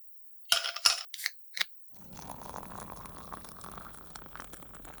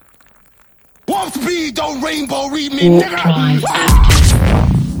Warp speed, don't rainbow read me, nigga.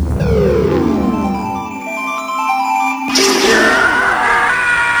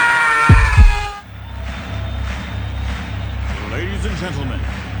 Ladies and gentlemen,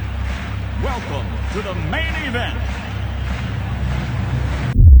 welcome to the main event.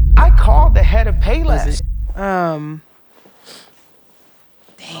 I called the head of Payless. Damn.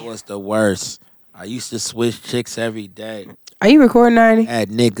 That was the worst. I used to switch chicks every day. Are you recording, 90? Had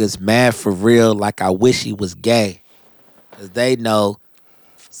niggas mad for real like I wish he was gay. Cause they know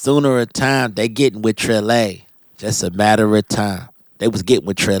sooner or time they getting with Trille. Just a matter of time. They was getting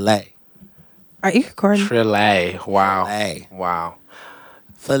with Trille. Are you recording? Trille. Wow. Trille. Wow.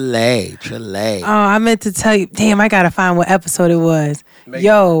 Trille. Oh, I meant to tell you. Damn, I gotta find what episode it was.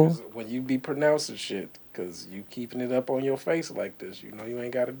 Yo. When you be pronouncing shit, because you keeping it up on your face like this, you know you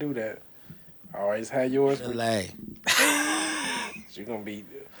ain't got to do that. I always had yours. Trille. You're going to be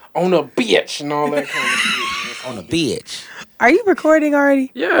on a bitch and all that kind of shit. On a bitch. Are you recording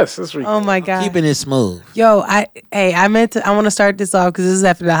already? Yes, it's recording. Oh my God. Keeping it smooth. Yo, I want to start this off because this is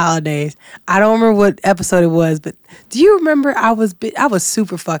after the holidays. I don't remember what episode it was, but do you remember I was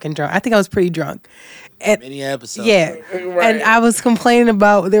super fucking drunk. I think I was pretty drunk. Many episodes. Yeah. Right. And I was complaining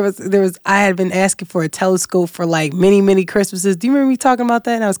about I had been asking for a telescope for like many Christmases. Do you remember me talking about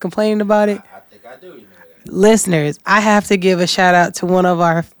that? And I was complaining about it. I think I do remember that. Listeners, I have to give a shout out to one of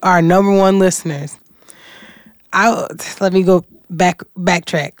our number one listeners. Let me go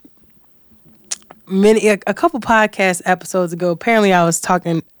backtrack. A couple podcast episodes ago, apparently I was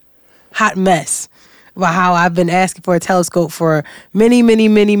talking hot mess about how I've been asking for a telescope for many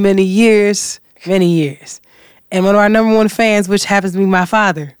years. And one of our number one fans, which happens to be my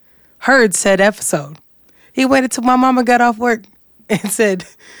father, heard said episode. He waited till my mama got off work and said,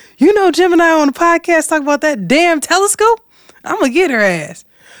 you know Jim and I on the podcast talk about that damn telescope? I'm going to get her ass.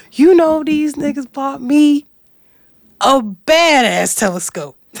 You know these niggas bought me a badass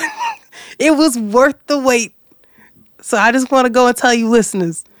telescope. It was worth the wait. So I just want to go and tell you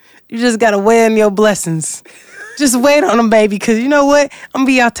listeners, you just got to wait on your blessings. Just wait on them, baby, because you know what? I'm going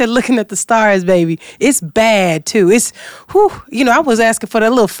to be out there looking at the stars, baby. It's bad, too. It's, whew, I was asking for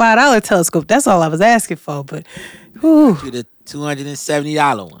that little $5 telescope. That's all I was asking for, but, whew. To the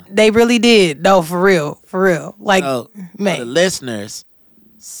 $270 one. They really did. No, for real. Like, So, man. for the listeners,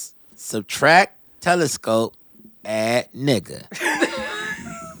 subtract telescope, add nigga.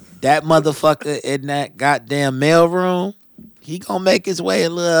 That motherfucker in that goddamn mailroom, he gonna make his way a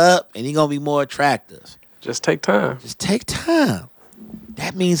little up, and he gonna be more attractive. Just take time. Just take time.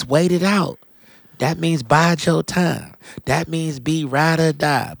 That means wait it out. That means bide your time. That means be ride or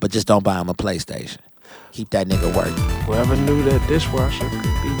die. But just don't buy him a PlayStation. Keep that nigga working. Whoever knew that dishwasher could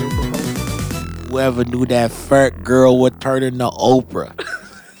be your beloved. Whoever knew that fat girl would turn into Oprah.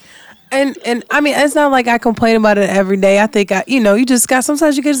 And I mean, it's not like I complain about it every day. I think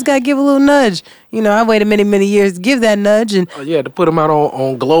sometimes you just got to give a little nudge. I waited many years to give that nudge. And Oh, yeah, to put them out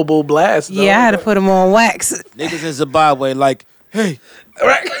on global blast. Though. yeah, I had to put them on wax. Niggas in Zimbabwe like, hey,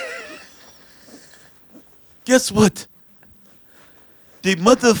 Right. guess what? The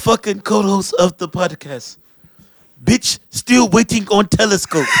motherfucking co-host of the podcast. Bitch, still waiting on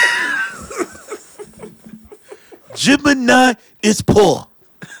telescope. Gemini is poor.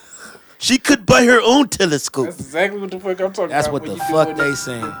 She could buy her own telescope. That's exactly what the fuck I'm talking That's about. what the when fuck you they doing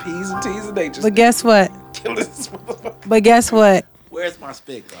saying. the P's and T's and H's. But guess what? Kill this motherfucker. But guess what? Where's my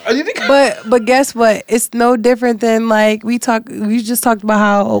spit, bro? Oh, you think- But guess what? It's no different than like we just talked about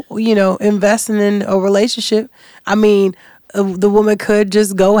how investing in a relationship. I mean, the woman could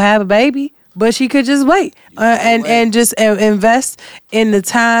just go have a baby, but she could just wait and just invest in the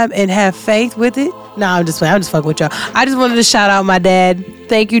time and have faith with it. No, I'm just fucking with y'all. I just wanted to shout out my dad.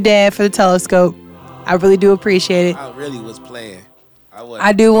 Thank you, Dad, for the telescope. I really do appreciate it. I really was playing.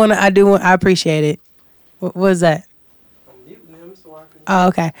 I appreciate it. What was that? Oh,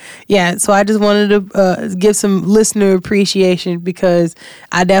 okay. Yeah, so I just wanted to give some listener appreciation because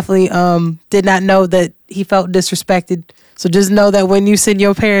I definitely did not know that he felt disrespected. So just know that when you send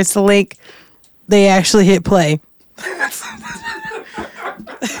your parents the link, they actually hit play.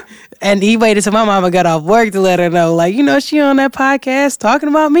 And he waited till my mama got off work to let her know, like, she on that podcast talking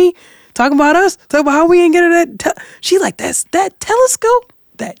about me, talking about us, talking about how we ain't get her that. She like, that's that telescope?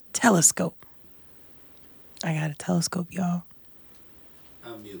 That telescope. I got a telescope, y'all.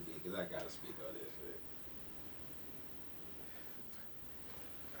 I'm mute because I gotta speak on this shit.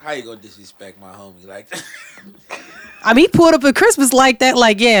 How you gonna disrespect my homie like that? I mean, he pulled up at Christmas like that,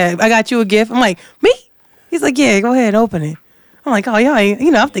 like, yeah, I got you a gift. I'm like, me? He's like, yeah, go ahead, open it. I'm like, oh, y'all ain't,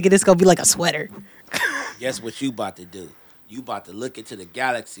 I'm thinking this gonna be like a sweater. Guess what you about to do? You about to look into the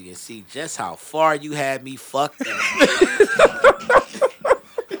galaxy and see just how far you had me fucked up.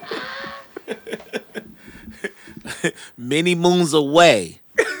 Many moons away,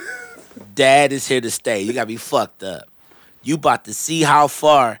 Dad is here to stay. You got me fucked up. You about to see how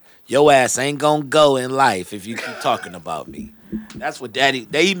far your ass ain't gonna go in life if you keep talking about me. That's what Daddy,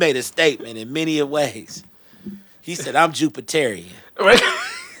 he made a statement in many ways. He said, I'm Jupiterian.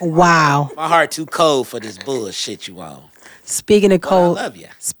 Wow. My heart too cold for this bullshit you on. Speaking of cold, I love ya.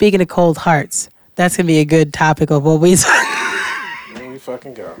 Speaking of cold hearts, that's gonna be a good topic of what we. Here we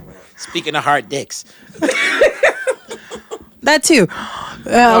fucking go, man. Speaking of hard dicks. That too.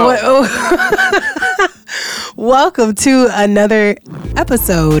 Welcome to another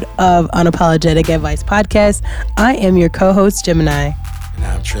episode of Unapologetic Advice Podcast. I am your co-host, Gemini. And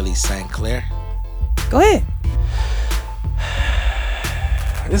I'm Trilly St. Clair. Go ahead.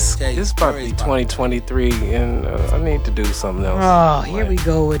 This about to be 2023, and I need to do something else. Oh, here we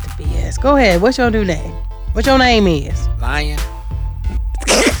go with the BS. Go ahead. What's your new name? What your name is? Lion.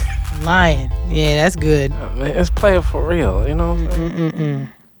 Lion. Yeah, that's good. Man, let's play it for real. You know what I'm saying?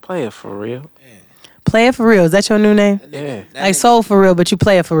 Play it for real. Play it for real. Is that your new name? Yeah. Like soul for real, but you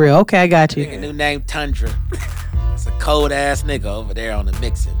play it for real. Okay, I got you. New name Tundra. It's a cold ass nigga over there on the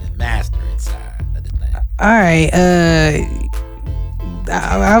mixing and mastering side of the thing. All right.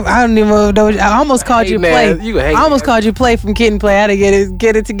 I don't even know. I almost called you Play. I almost called you Play from Kid and Play. I had to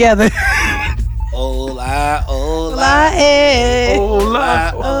get it together. Hola.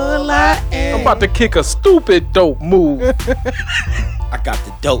 I'm about to kick a stupid dope move. I got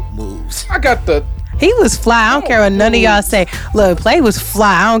the dope moves. I got the. He was fly. I don't care what none of y'all say. Look, Play was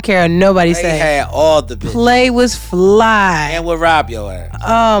fly. I don't care what nobody They say. had all the bitches. Play was fly. And would rob your ass.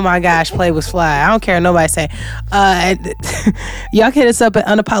 Oh my gosh, Play was fly. I don't care what nobody say. Y'all can hit us up at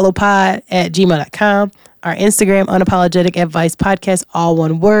unapollopod@gmail.com. Our Instagram, Unapologetic Advice Podcast, all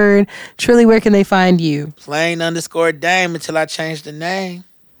one word. Trilly, where can they find you? Plain_Dame until I change the name.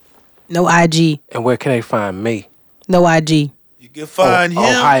 No IG. And where can they find me? No IG. You can find him.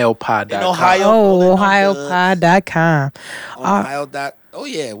 OhioPod.com. In Ohio. Oh, OhioPod.com. Ohio.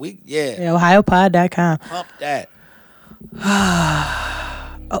 Yeah. OhioPod.com. Pump that.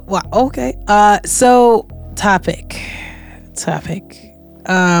 Well, okay. So topic.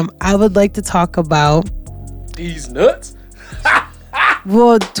 I would like to talk about These nuts.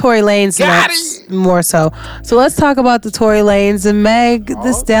 Tory Lanez nuts more so. So let's talk about the Tory Lanez and Meg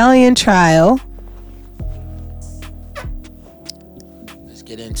Thee Stallion trial. Let's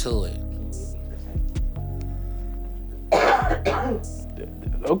get into it.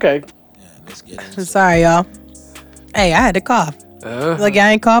 Okay. Yeah, let's get into it. Sorry, y'all. Hey, I had to cough. Like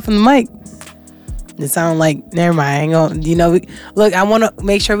I ain't coughing the mic. It sound like never mind. I ain't gonna, look. I want to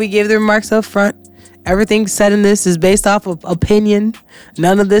make sure we give the remarks up front. Everything said in this is based off of opinion.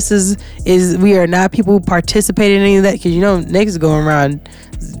 None of this is we are not people who participate in any of that because niggas going around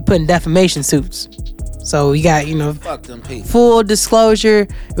putting defamation suits. So we got Fuck them people. full disclosure.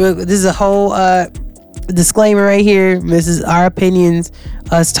 This is a whole disclaimer right here. This is our opinions,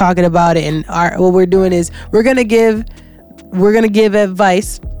 us talking about it, and what we're doing is we're gonna give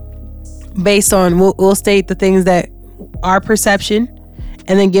advice based on we'll state the things that our perception,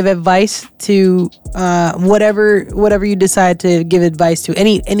 and then give advice to whatever you decide to give advice to,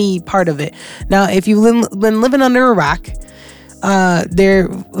 any part of it. Now, if you've been living under a rock, there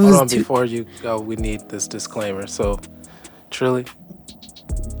was Hold on, before you go, we need this disclaimer. So, Trilly,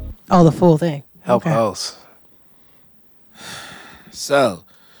 the full thing. help Okay. us. So,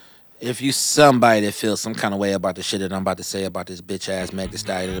 if you somebody that feels some kind of way about the shit that I'm about to say about this bitch ass Meg Thee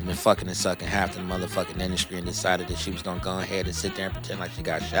Stallion that have been fucking and sucking half the motherfucking industry and decided that she was gonna go ahead and sit there and pretend like she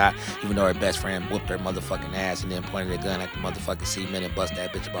got shot, even though her best friend whooped her motherfucking ass and then pointed a gun at the motherfucking cement and bust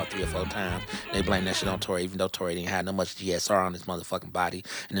that bitch about 3 or 4 times. They blame that shit on Tory, even though Tory didn't have no much GSR on his motherfucking body,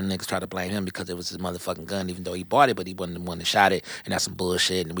 and them niggas try to blame him because it was his motherfucking gun, even though he bought it, but he wasn't the one that shot it, and that's some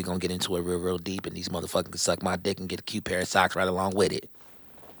bullshit, and we gonna get into it real deep, and these motherfuckers can suck my dick and get a cute pair of socks right along with it.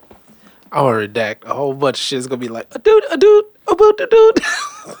 I'm gonna redact a whole bunch of shit. It's gonna be like a dude, about the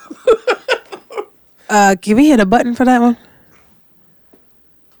dude. Can we hit a button for that one?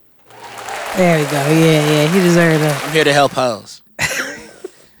 There we go. Yeah, he deserved that. I'm here to help hoes.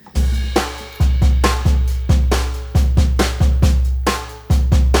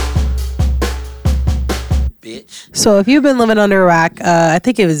 Bitch. So if you've been living under a rock, I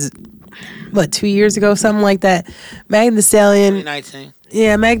think it was 2 years ago, something like that. Meg Thee Stallion. 2019.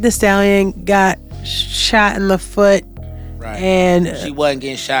 Yeah, Meg Thee Stallion got shot in the foot. Right. And She wasn't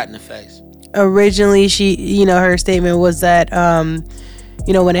getting shot in the face. originally she, her statement was that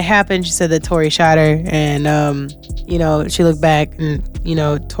you know, when it happened, she said that Tory shot her, and you know, she looked back and, you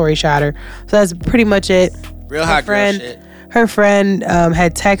know, Tory shot her. So that's pretty much it. Real hot girl shit. Her friend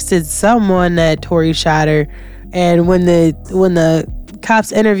had texted someone that Tory shot her, and when the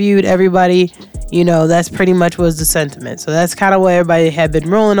cops interviewed everybody, you know, that's pretty much was the sentiment. So that's kind of what everybody had been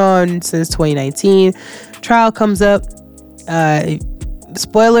rolling on since 2019. Trial comes up.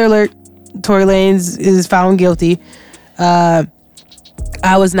 Spoiler alert: Tory Lanez is found guilty.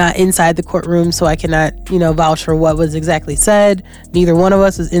 I was not inside the courtroom, so I cannot, you know, vouch for what was exactly said. Neither one of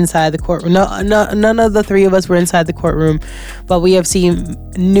us was inside the courtroom. No, none of the three of us were inside the courtroom, but we have seen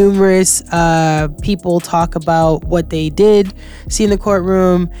numerous people talk about what they did see in the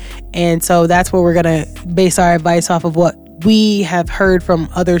courtroom, and so that's where we're gonna base our advice off of what we have heard from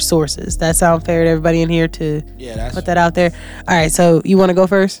other sources. That sound fair to everybody in here to put that out there? All right, so you want to go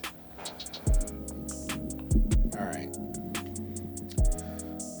first?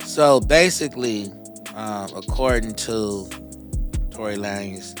 So basically, according to Tory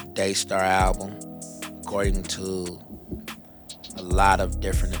Lanez's Daystar album, according to a lot of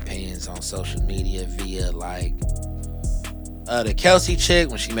different opinions on social media via like the Kelsey chick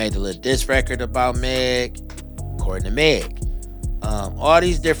when she made the little diss record about Meg, according to Meg, all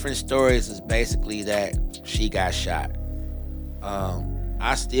these different stories is basically that she got shot.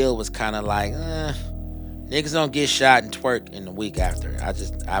 I still was kind of like, niggas don't get shot and twerk in the week after.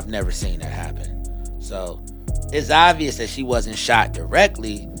 I've never seen that happen. So it's obvious that she wasn't shot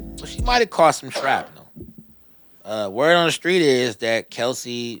directly, but she might have caught some shrapnel. Word on the street is that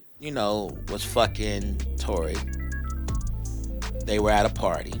Kelsey, you know, was fucking Tory. They were at a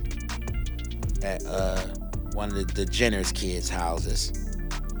party at one of the Jenner's kids' houses,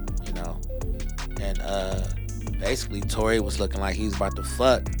 you know, and basically Tory was looking like he was about to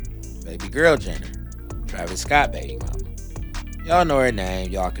fuck baby girl Jenner. Travis Scott baby mama. Y'all know her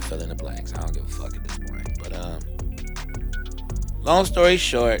name. Y'all can fill in the blanks. I don't give a fuck at this point. But long story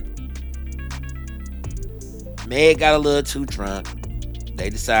short, Meg got a little too drunk. They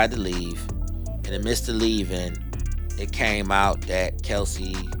decided to leave. In the midst of leaving, it came out that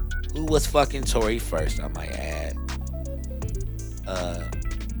Kelsey, who was fucking Tory first, I might add,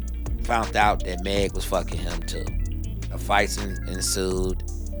 found out that Meg was fucking him too. A fight ensued.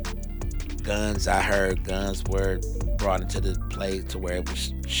 Guns were brought into the place to where it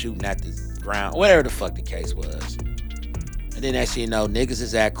was shooting at the ground, whatever the fuck the case was. And then next thing you know, niggas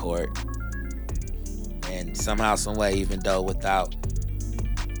is at court, and somehow, some way, even though without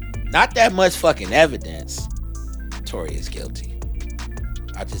not that much fucking evidence, Tory is guilty.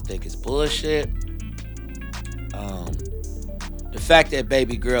 I just think it's bullshit. The fact that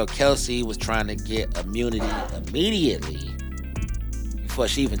baby girl Kelsey was trying to get immunity immediately before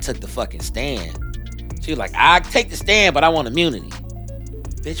she even took the fucking stand. She was like, I take the stand, but I want immunity.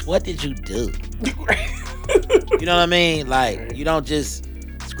 Bitch, what did you do? You know what I mean? Like, you don't just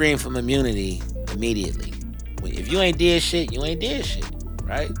scream from immunity immediately. If you ain't did shit, you ain't did shit,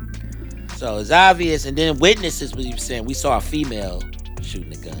 right? So it's obvious. And then witnesses, what you were saying, we saw a female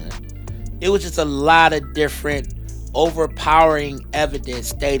shooting a gun. It was just a lot of different overpowering evidence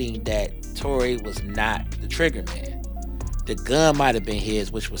stating that Tory was not the trigger man. The gun might have been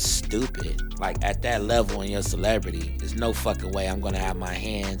his, which was stupid. Like, at that level in your celebrity, there's no fucking way I'm going to have my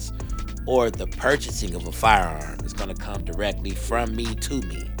hands or the purchasing of a firearm is going to come directly from me to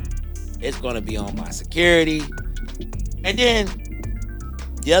me. It's going to be on my security. And then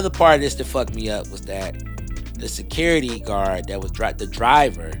the other part of this that fucked me up was that the security guard that was the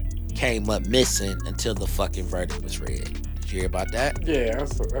driver came up missing until the fucking verdict was read. Did you hear about that? Yeah,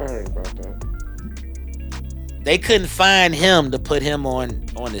 I heard about that. They couldn't find him to put him on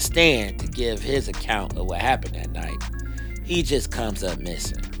the stand to give his account of what happened that night. He just comes up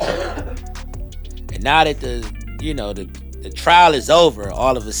missing. And now that the trial is over,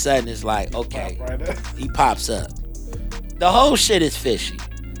 all of a sudden it's like, okay, he pops up. The whole shit is fishy.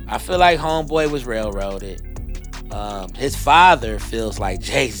 I feel like homeboy was railroaded. His father feels like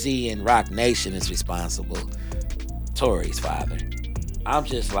Jay-Z and Rock Nation is responsible. Tory's father. I'm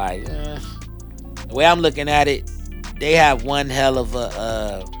just like, the way I'm looking at it, they have one hell of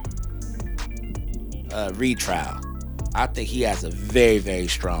a retrial. I think he has a very, very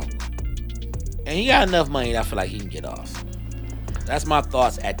strong one. And he got enough money that I feel like he can get off. That's my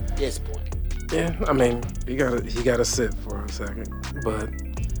thoughts at this point. Yeah, I mean, he gotta sit for a second. But,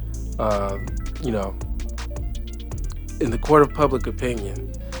 in the court of public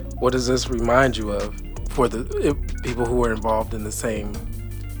opinion, what does this remind you of for the people who were involved in the same,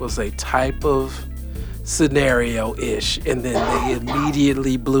 we'll say, type of scenario-ish, and then they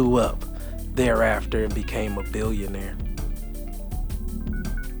immediately blew up thereafter and became a billionaire?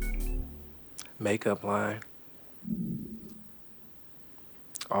 makeup line.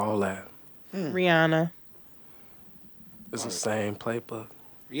 All that. Rihanna. It's the same playbook.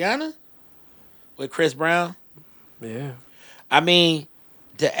 Rihanna? With Chris Brown? Yeah. I mean,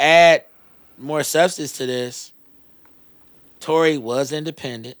 to add more substance to this, Tory was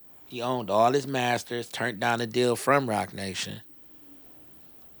independent. He owned all his masters, turned down a deal from Roc Nation.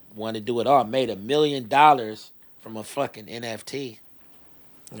 Wanted to do it all. Made $1 million from a fucking NFT.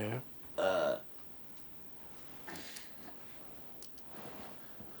 Yeah.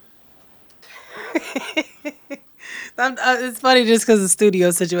 It's funny just because of the studio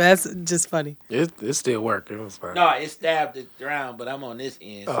situation. That's just funny. It still worked. It was fine. No, it stabbed the ground, but I'm on this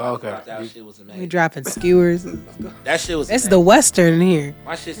end. So Oh, okay. I thought that shit was amazing. We dropping skewers. That shit was It's amazing. the Western here.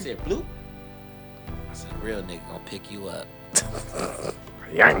 My shit said blue. I said, real nigga gonna pick you up.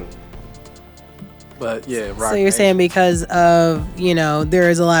 Yang. But yeah, So you're saying because of, there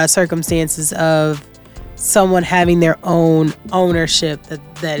is a lot of circumstances of someone having their own ownership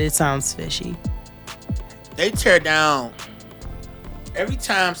that it sounds fishy. They tear down. Every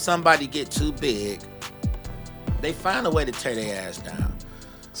time somebody get too big, they find a way to tear their ass down.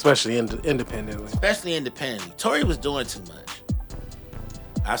 especially independently. Especially independently. Tory was doing too much.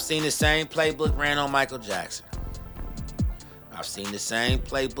 I've seen the same playbook ran on Michael Jackson. I've seen the same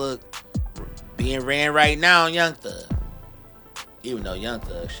playbook being ran right now on Young Thug. Even though Young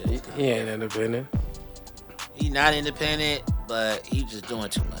Thug shit. He ain't independent. He not independent, but he just doing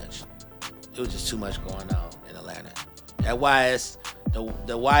too much. It was just too much going on in Atlanta. That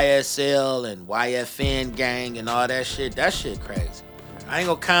the YSL and YFN gang and all that shit crazy. I ain't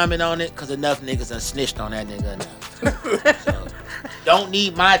gonna comment on it because enough niggas done snitched on that nigga enough. So, don't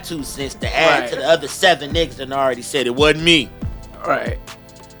need my 2 cents to add to the other 7 niggas that already said it wasn't me. Right.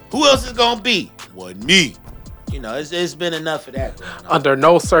 Who else is gonna be? Wasn't me. It's been enough of that going on. Under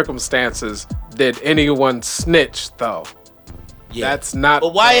no circumstances did anyone snitch, though. Yeah. That's not.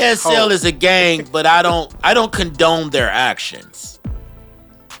 But YSL is a gang, but I don't condone their actions.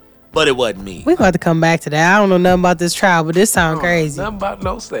 But it wasn't me. We about to come back to that. I don't know nothing about this trial, but this sound crazy. Nothing about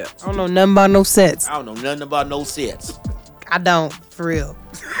no sense. I don't know nothing about no sets. I don't know nothing about no sets. I don't, for real.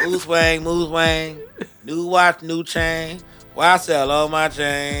 Moose Wang. New watch, new chain. YSL on my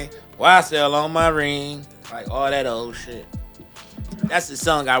chain. YSL on my ring. Like all that old shit. That's the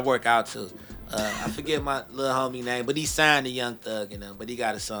song I work out to. I forget my little homie name, but he signed to Young Thug and them. But he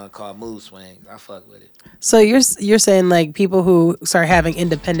got a song called Mood Swings. I fuck with it. So you're saying like people who start having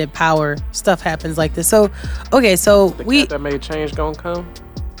independent power, stuff happens like this. So, okay, so The cat that made Change Gonna Come?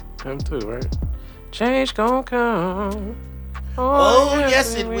 Him too, right? Change Gonna Come. Oh,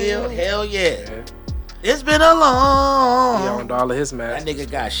 yes it will. Hell yeah. It's been a long. He owned all of his That masters.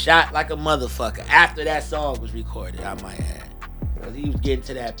 nigga got shot like a motherfucker after that song was recorded, I might add. Because he was getting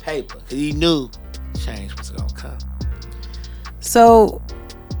to that paper. Because he knew change was going to come. So,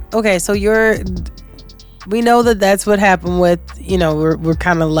 okay, so we know that that's what happened with, we're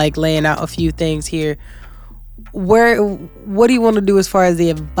kind of like laying out a few things here. What do you want to do as far as the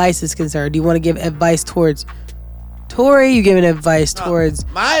advice is concerned? Do you want to give advice towards Tory? You giving advice towards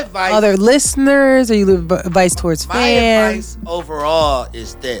My advice, other listeners? Or you give advice towards my fans? advice overall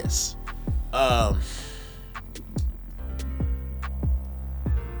is this.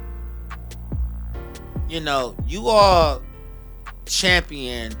 You all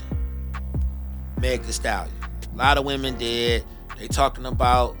championed Meg Thee Stallion. A lot of women did. They talking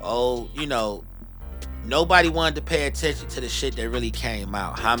about, nobody wanted to pay attention to the shit that really came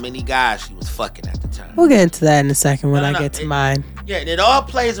out. How many guys she was fucking at the time. We'll get into that in a second when No, I no, get to mine. Yeah, and it all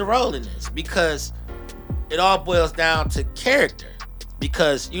plays a role in this because it all boils down to character.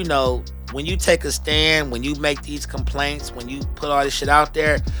 Because, when you take a stand, when you make these complaints, when you put all this shit out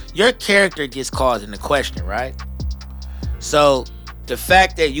there, your character gets called into question, right? So the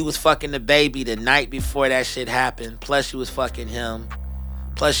fact that you was fucking the baby the night before that shit happened, plus you was fucking him,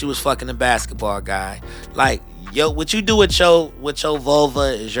 plus you was fucking the basketball guy, like, what you do with your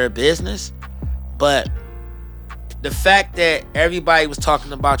vulva is your business. But the fact that everybody was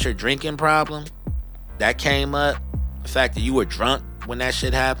talking about your drinking problem, that came up. The fact that you were drunk when that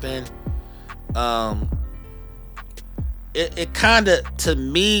shit happened, it kind of, to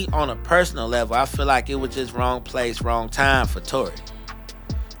me, on a personal level, I feel like it was just wrong place, wrong time for Tory.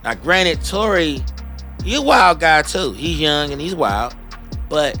 Now, granted, Tory, he a wild guy too. He's young and he's wild,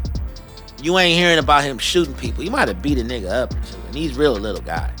 but you ain't hearing about him shooting people. He might have beat a nigga up or two, and he's real little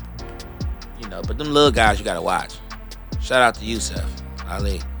guy. But them little guys you gotta watch. Shout out to Yusef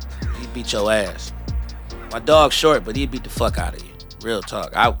Ali. He beat your ass. My dog's short, but he beat the fuck out of you. Real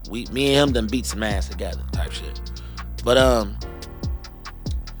talk. Me and him done beat some ass together type shit. But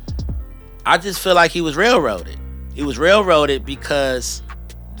I just feel like he was railroaded. He was railroaded because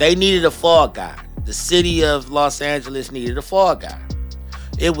they needed a fall guy. The city of Los Angeles needed a fall guy.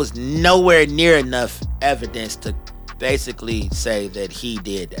 It was nowhere near enough evidence to basically say that he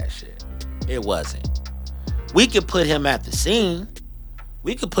did that shit. It wasn't. We could put him at the scene.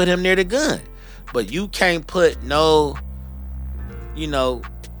 We could put him near the gun. But you can't put no,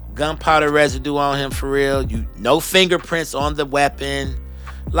 gunpowder residue on him for real. No fingerprints on the weapon.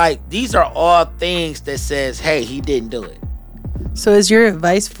 Like, these are all things that says, hey, he didn't do it. So is your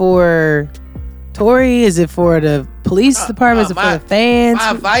advice for Tory? Is it for the police department? Is it for the fans?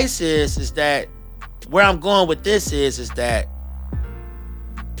 My advice is that where I'm going with this is that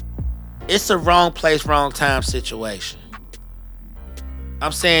it's a wrong place, wrong time situation.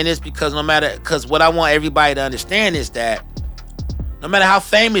 I'm saying this because because what I want everybody to understand is that no matter how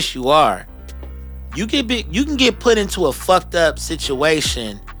famous you are, you can get put into a fucked up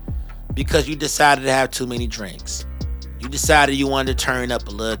situation because you decided to have too many drinks. You decided you wanted to turn up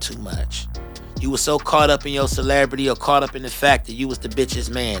a little too much. You were so caught up in your celebrity or caught up in the fact that you was the bitch's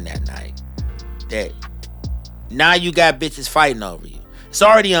man that night. That now you got bitches fighting over you. It's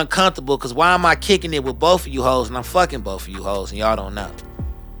already uncomfortable because why am I kicking it with both of you hoes and I'm fucking both of you hoes and y'all don't know?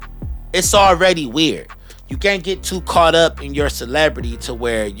 It's already weird. You can't get too caught up in your celebrity to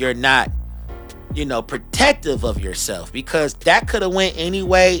where you're not, protective of yourself, because that could have went any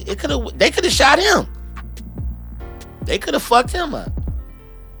way. They could have shot him. They could have fucked him up.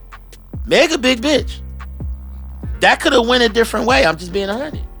 Meg a big bitch. That could have went a different way. I'm just being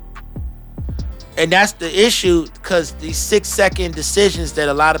 100. And that's the issue, because these 6-second decisions that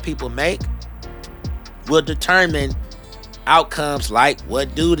a lot of people make will determine outcomes like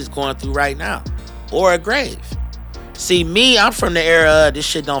what dude is going through right now, or a grave. See, me, I'm from the era of this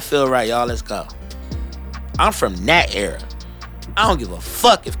shit don't feel right, y'all, let's go. I'm from that era. I don't give a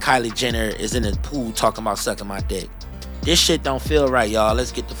fuck if Kylie Jenner is in the pool talking about sucking my dick. This shit don't feel right, y'all,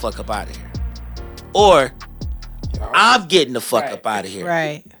 let's get the fuck up out of here. Or I'm getting the fuck up out of here.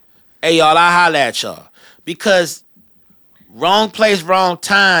 Right. Hey, y'all, I holla at y'all. Because wrong place, wrong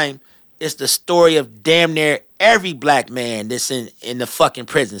time is the story of damn near every black man that's in the fucking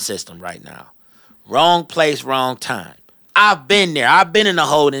prison system right now. Wrong place, wrong time. I've been there. I've been in a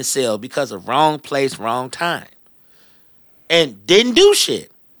holding cell because of wrong place, wrong time. And didn't do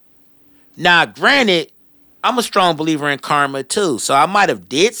shit. Now, granted, I'm a strong believer in karma too. So I might have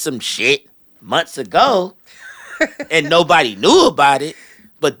did some shit months ago and nobody knew about it.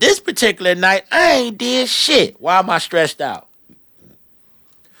 But this particular night, I ain't did shit. Why am I stressed out?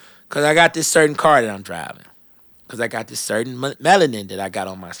 Because I got this certain car that I'm driving. Because I got this certain melanin that I got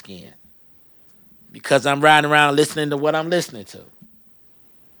on my skin. Because I'm riding around listening to what I'm listening to.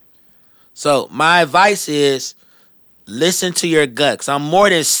 So my advice is listen to your gut. Because I'm more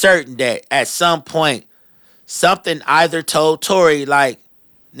than certain that at some point, something either told Tory, like,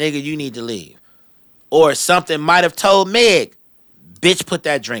 nigga, you need to leave. Or something might have told Meg, bitch, put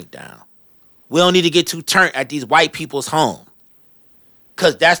that drink down. We don't need to get too turned at these white people's home.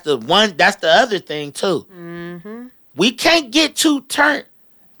 Because that's the other thing, too. Mm-hmm. We can't get too turned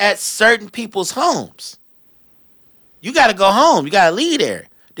at certain people's homes. You got to go home. You got to leave there.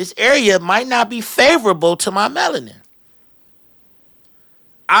 This area might not be favorable to my melanin.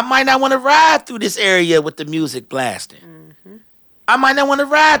 I might not want to ride through this area with the music blasting. Mm-hmm. I might not want to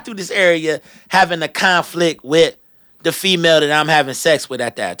ride through this area having a conflict with the female that I'm having sex with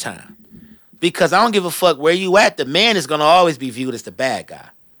at that time. Because I don't give a fuck where you at. The man is going to always be viewed as the bad guy.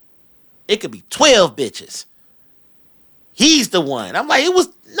 It could be 12 bitches. He's the one. I'm like, it was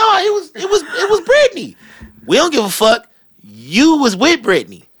Britney. We don't give a fuck. You was with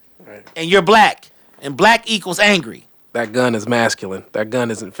Britney. Right. And you're black. And black equals angry. That gun is masculine. That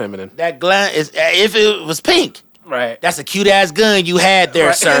gun isn't feminine. That gun is, if it was pink. Right. That's a cute ass gun you had there,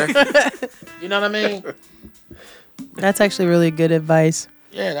 right, sir. You know what I mean? That's actually really good advice.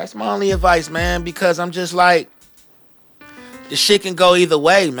 Yeah, that's my only advice, man, because I'm just like, the shit can go either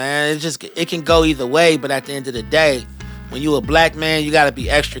way, man. It can go either way, but at the end of the day, when you a black man, you got to be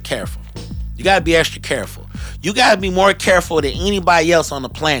extra careful. You got to be extra careful. You got to be more careful than anybody else on the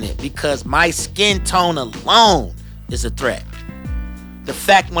planet, because my skin tone alone is a threat. The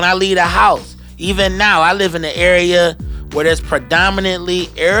fact when I leave the house, even now, I live in an area where there's predominantly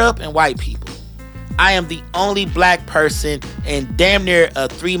Arab and white people. I am the only black person in damn near a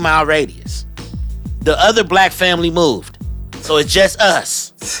 3-mile radius. The other black family moved. So it's just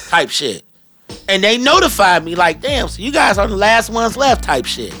us type shit. And they notified me like, damn, so you guys are the last ones left type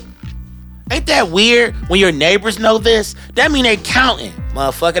shit. Ain't that weird when your neighbors know this? That mean they counting,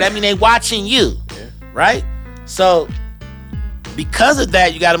 motherfucker. That mean they watching you, right? So because of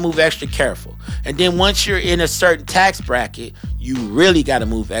that, you got to move extra careful. And then once you're in a certain tax bracket, you really got to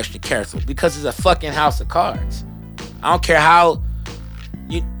move extra careful because it's a fucking house of cards. I don't care how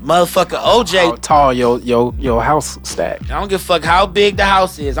you motherfucker OJ. How tall your house stack. I don't give a fuck how big the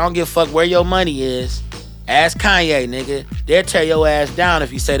house is. I don't give a fuck where your money is. Ask Kanye, nigga. They'll tear your ass down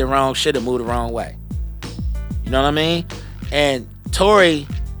if you say the wrong shit and move the wrong way. You know what I mean? And Tory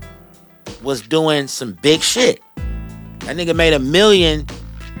was doing some big shit. That nigga made $1 million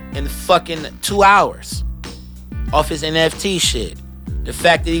in fucking 2 hours off his NFT shit. The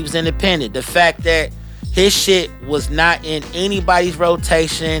fact that he was independent. The fact that his shit was not in anybody's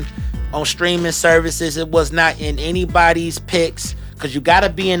rotation on streaming services. It was not in anybody's picks. Cause you gotta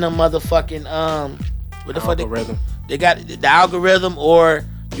be in the motherfucking what the algorithm. They got the algorithm, or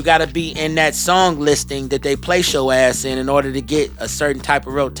you gotta be in that song listing that they place your ass in order to get a certain type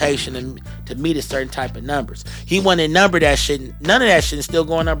of rotation and to meet a certain type of numbers. He wanted to number that shit. None of that shit is still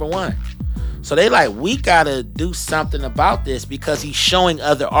going number one. So they like, we gotta do something about this because he's showing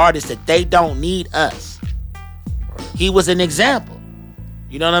other artists that they don't need us. He was an example.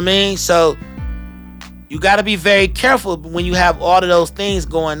 You know what I mean? So you gotta be very careful when you have all of those things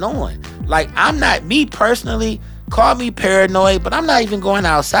going on. Like, I'm not, me personally, call me paranoid, but I'm not even going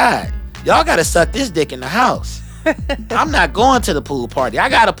outside. Y'all gotta suck this dick in the house. I'm not going to the pool party. I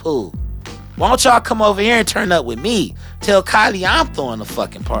got a pool. Why don't y'all come over here and turn up with me? Tell Kylie I'm throwing the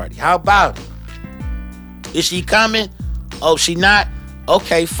fucking party. How about it? Is she coming? Oh, she not?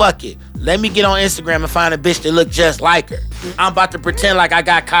 Okay, fuck it. Let me get on Instagram and find a bitch that look just like her. I'm about to pretend like I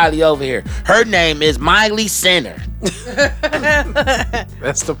got Kylie over here. Her name is Miley Center.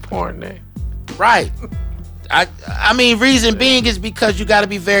 That's the porn name. Right. I mean, reason being is because you got to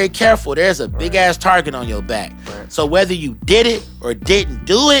be very careful. There's a big ass target on your back. Right. So whether you did it or didn't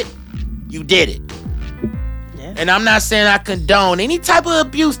do it, you did it. Yeah. And I'm not saying I condone any type of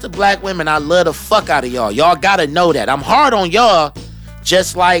abuse to black women. I love the fuck out of y'all. Y'all got to know that. I'm hard on y'all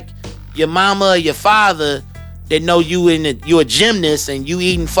just like your mama or your father that know you a gymnast and you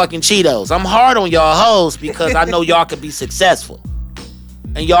eating fucking Cheetos. I'm hard on y'all hoes because I know y'all could be successful.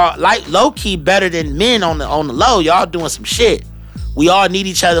 And y'all like low key better than men on the low. Y'all doing some shit. We all need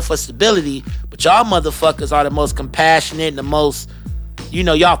each other for stability, but y'all motherfuckers are the most compassionate, the most,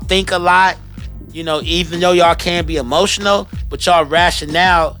 y'all think a lot. Even though y'all can be emotional, but y'all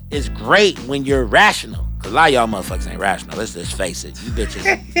rationale is great when you're rational. Cause a lot of y'all motherfuckers ain't rational. Let's just face it. You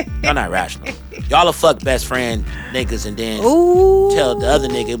bitches, y'all not rational. Y'all a fuck best friend niggas and then tell the other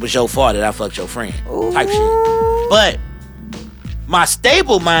nigga it was your fault that I fucked your friend. Type shit. But my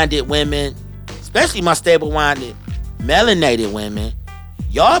stable-minded women, especially my stable-minded melanated women,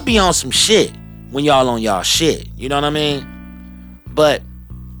 y'all be on some shit when y'all on y'all shit. You know what I mean? But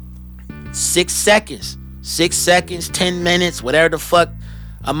 6 seconds, 10 minutes, whatever the fuck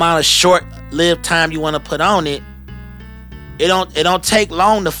amount of short-lived time you want to put on it, it don't take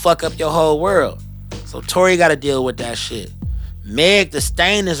long to fuck up your whole world. So Tory got to deal with that shit. Meg, the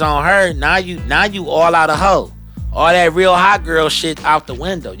stain is on her. Now you all out of hoe. All that real hot girl shit out the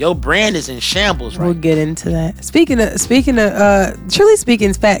window. Your brand is in shambles right We'll get into that. Speaking of truly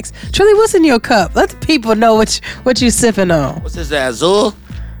speaking facts. Truly, what's in your cup? Let the people know what you sipping on. What's this, the Azul?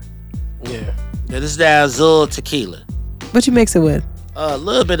 Yeah. This is the Azul tequila. What you mix it with? A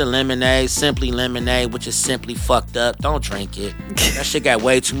little bit of lemonade, simply lemonade, which is simply fucked up. Don't drink it. That shit got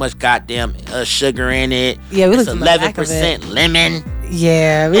way too much goddamn sugar in it. Yeah, we it's looked on the back of 11% lemon.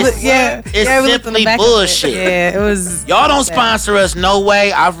 Yeah, It's we looked on the simply back of bullshit. Yeah, it was. Y'all don't sponsor us, no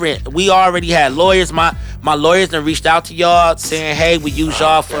way. We already had lawyers. My lawyers done reached out to y'all saying, hey, we use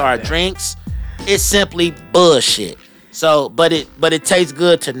y'all for our drinks. It's simply bullshit. So, but it tastes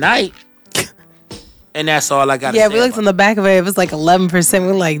good tonight. And that's all I got to say. Yeah, we looked on the back of it. It was like 11%.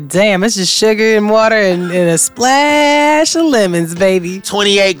 We're like, damn, it's just sugar and water and a splash of lemons, baby.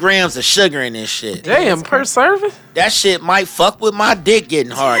 28 grams of sugar in this shit. Damn, per serving? That shit might fuck with my dick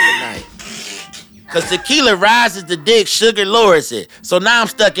getting hard tonight. Cause tequila rises the dick, sugar lowers it. So now I'm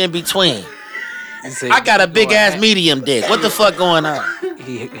stuck in between. I got a big ass medium dick. What the fuck going on?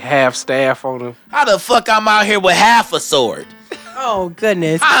 He half staff on him. How the fuck I'm out here with half a sword? Oh,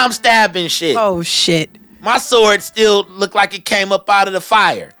 goodness. How I'm stabbing shit? Oh, shit. My sword still look like it came up out of the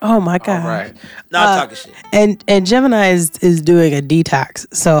fire. Oh, my God. All right. No, I'm talking shit. And Gemini is doing a detox.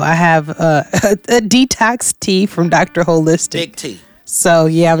 So I have a detox tea from Dr. Holistic. Big T. So,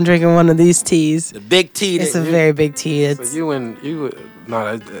 yeah, I'm drinking one of these teas. The big T. It's a very big tea. So you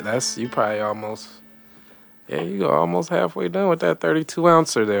probably almost, you go almost halfway done with that 32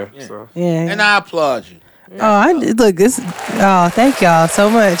 ouncer there. Yeah. So. Yeah. And I applaud you. Thank y'all so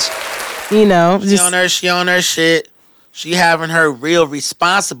much. She on her shit. She having her real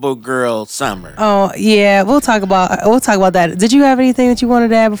responsible girl summer. Oh yeah, we'll talk about that. Did you have anything that you wanted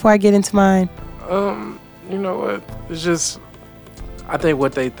to add before I get into mine? You know what? It's just, I think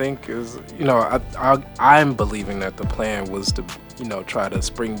what they think is, you know, I'm believing that the plan was to, you know, try to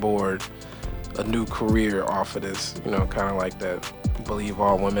springboard a new career off of this, you know, kind of like that believe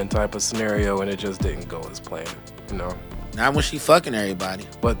all women type of scenario, and it just didn't go as planned, you know. Not when she fucking everybody.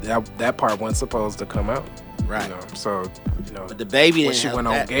 But that part wasn't supposed to come out. Right. You know, so, you know. But the baby when didn't she help went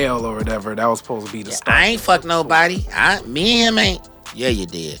that. on Gail or whatever, that was supposed to be the start. I ain't fuck nobody. Me and him ain't. Yeah, you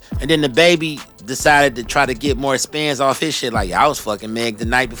did. And then the baby decided to try to get more spins off his shit. Like, I was fucking Meg the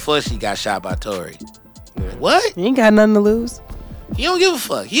night before she got shot by Tory. Yeah. What? You ain't got nothing to lose. He don't give a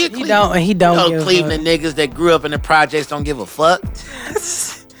fuck. He don't You know, give a Cleveland niggas that grew up in the projects don't give a fuck.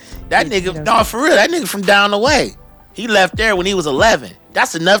 That nigga, no, for real, that nigga from down the way. He left there when he was 11.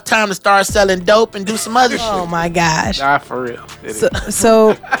 That's enough time to start selling dope and do some other shit. Oh my gosh. Nah, for real.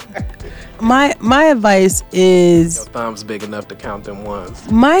 So my advice is, Your thumb's big enough to count them ones.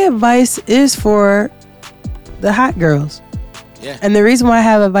 my advice is for the hot girls. Yeah. And the reason why I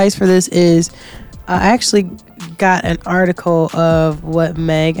have advice for this is I actually got an article of what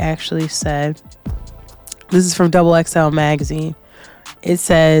Meg actually said. This is from Double XL magazine. It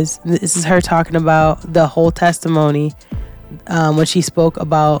says, this is her talking about the whole testimony when she spoke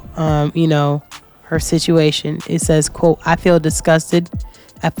about, you know, her situation. It says, quote, "I feel disgusted.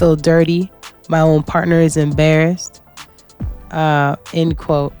 I feel dirty. My own partner is embarrassed." End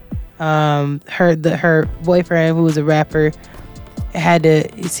quote. Her boyfriend, who was a rapper, had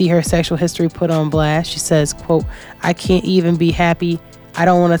to see her sexual history put on blast. She says, quote, "I can't even be happy. I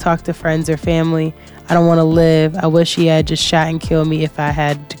don't want to talk to friends or family. I don't want to live. I wish he had just shot and killed me if I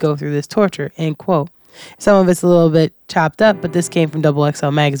had to go through this torture." End quote. Some of it's a little bit chopped up, but this came from Double XL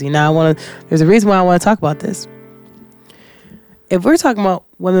magazine. Now there's a reason why I want to talk about this. If we're talking about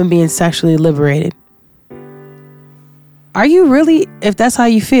women being sexually liberated, are you really, if that's how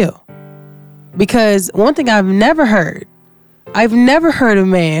you feel? Because one thing I've never heard a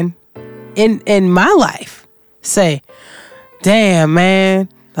man in my life say, "Damn, man,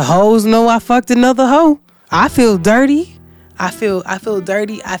 the hoes know I fucked another hoe. I feel dirty. I feel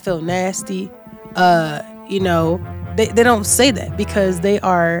dirty. I feel nasty." You know, they don't say that because they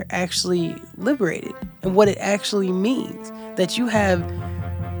are actually liberated, and what it actually means that you have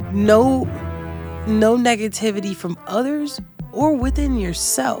no negativity from others or within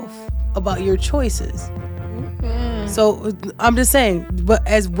yourself about your choices. So I'm just saying, but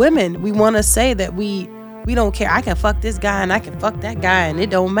as women, we want to say that we don't care. I can fuck this guy and I can fuck that guy and it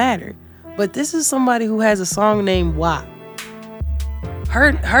don't matter. But this is somebody who has a song named WAP.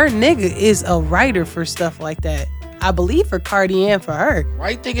 Her nigga is a writer for stuff like that. I believe for Cardi and for her. Why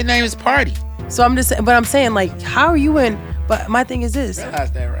you think his name is Party? So I'm just saying, but I'm saying, like, how are you in? But my thing is this: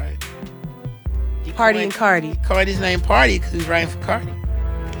 Realize that, right? Party and Cardi. Cardi's name Party because he's writing for Cardi.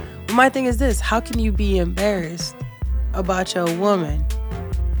 But my thing is this: how can you be embarrassed about your woman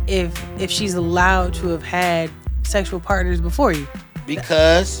if she's allowed to have had sexual partners before you?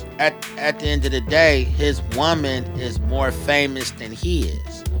 Because at the end of the day, his woman is more famous than he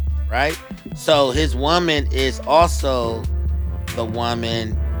is, right? So his woman is also the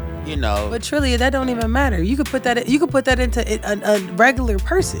woman, you know. But truly, that don't even matter. You could put that into a regular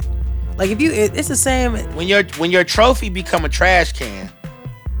person. Like if you, it's the same. When your trophy become a trash can,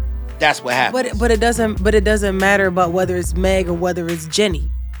 that's what happens. But it doesn't matter about whether it's Meg or whether it's Jenny.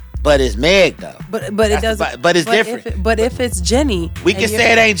 But it's Meg though. But it doesn't. But it's different. If it's Jenny, we can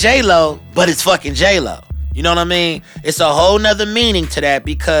say it ain't J-Lo, but it's fucking J-Lo. You know what I mean? It's a whole nother meaning to that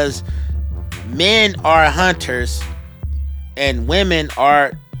because men are hunters and women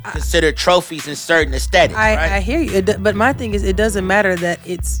are considered trophies in certain aesthetics. Right? I hear you, but my thing is, it doesn't matter that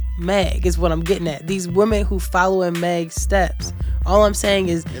it's Meg. Is what I'm getting at. These women who follow in Meg's steps. All I'm saying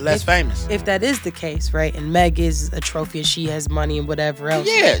is, they're less famous. If that is the case, right, and Meg is a trophy and she has money and whatever else,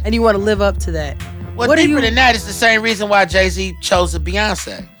 yeah, and you want to live up to that. Well, deeper than that, it's the same reason why Jay-Z chose a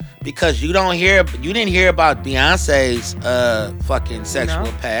Beyonce. Because you didn't hear about Beyonce's fucking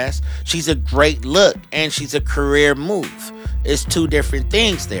sexual past. She's a great look and she's a career move. It's two different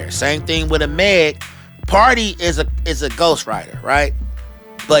things there. Same thing with a Meg. Party is a ghostwriter, right?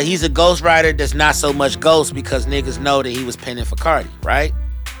 But he's a ghostwriter that's not so much ghost because niggas know that he was penning for Cardi, right?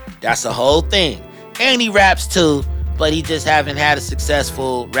 That's the whole thing. And he raps too, but he just haven't had a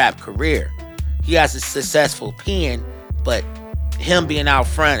successful rap career. He has a successful pen, but him being out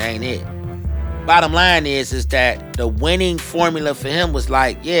front ain't it. Bottom line is that the winning formula for him was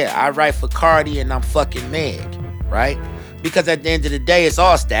like, yeah, I write for Cardi and I'm fucking Meg, right? Because at the end of the day, it's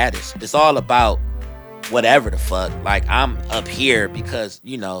all status. It's all about whatever the fuck. Like, I'm up here because,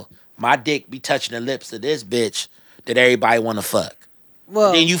 you know, my dick be touching the lips of this bitch that everybody want to fuck.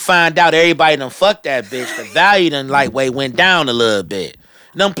 Well, Then you find out everybody done fucked that bitch. The value done lightweight went down a little bit.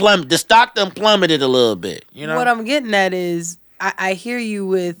 The stock done plummeted a little bit. You know what I'm getting at is I hear you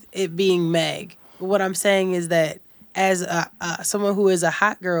with it being Meg. But what I'm saying is that as someone who is a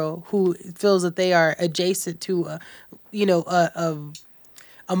hot girl who feels that they are adjacent to a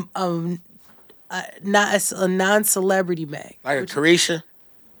non-celebrity Meg. like a Carisha.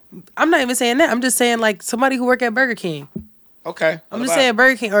 I'm not even saying that. I'm just saying like somebody who work at Burger King. Okay. I'm just saying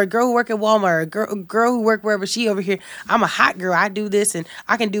Burger King or a girl who work at Walmart, or a girl who work wherever she over here. I'm a hot girl. I do this and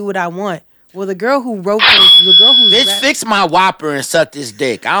I can do what I want. Well, the girl who wrote the girl who's Bitch, fix my Whopper and suck this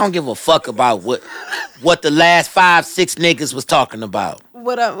dick. I don't give a fuck about what the last 5-6 niggas was talking about.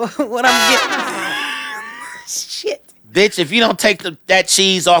 what I'm getting. Shit. Bitch, if you don't take that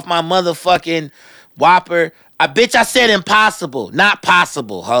cheese off my motherfucking Whopper, I said impossible, not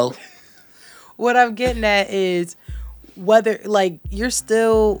possible, ho. What I'm getting at is whether like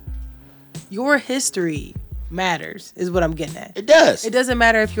your history matters is what I'm getting at. It does. It doesn't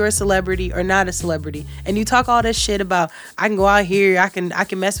matter if you're a celebrity or not a celebrity. And you talk all this shit about I can go out here, I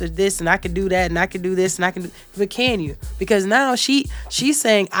can mess with this and I can do that and I can do this and I can do, but can you? Because now she's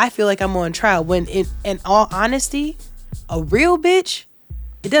saying I feel like I'm on trial when in all honesty, a real bitch,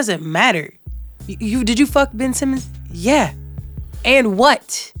 it doesn't matter. You did you fuck Ben Simmons? Yeah. And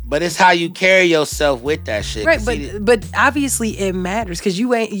what? But it's how you carry yourself with that shit. Right, but obviously it matters because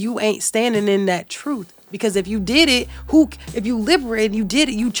you ain't standing in that truth. Because if you did it, if you liberated, you did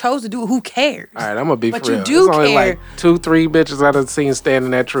it, you chose to do it, who cares? All right, I'm gonna be But for you real. do There's only care. like 2-3 bitches I done seen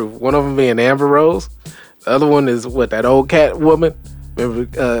standing that truth. One of them being Amber Rose. The other one is that old cat woman.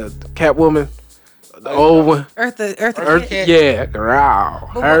 Remember cat woman? The old one. Eartha Kitt. Yeah, girl.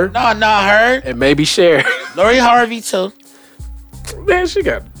 Her No, not her. and maybe Cher. Lori Harvey too. Man, she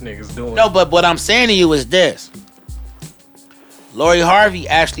got niggas doing. No, but what I'm saying to you is this. Lori Harvey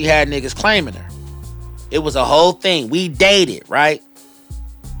actually had niggas claiming her. It was a whole thing. We dated, right?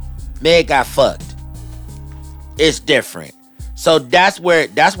 Meg got fucked. It's different. So that's where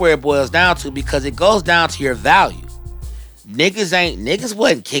it boils down to, because it goes down to your value. Niggas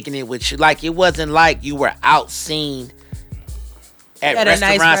wasn't kicking it with you. Like, it wasn't like you were out seen at At a nice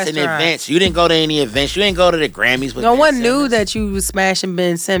restaurants and restaurant. events. You didn't go to any events. You didn't go to the Grammys with No Ben one knew Simmons. that you was smashing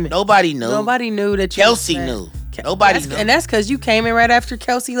Ben Simmons. Nobody knew. Nobody knew that you. Kelsey was knew. Ke- Nobody that's- knew. And that's because you came in right after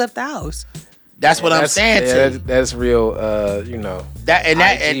Kelsey left the house. That's what I'm saying to you. That's real.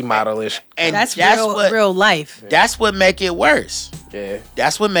 IG model-ish. And That's what, real life. That's what make it worse. Yeah.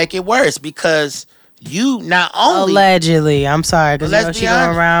 That's what make it worse, because you not only Allegedly, I'm sorry, because Let's she be go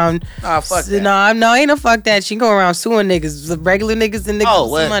honest. around. Oh, fuck that. No, ain't no fuck that. She go around suing niggas, the regular niggas and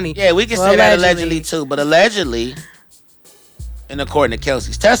niggas with some money. Yeah, we can Well, say that allegedly too, but allegedly, and according to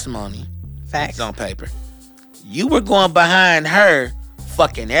Kelsey's testimony, Facts. it's on paper, you were going behind her,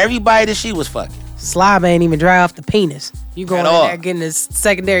 fucking everybody that she was fucking. Slob ain't even dry off the penis. You going At in all. there getting this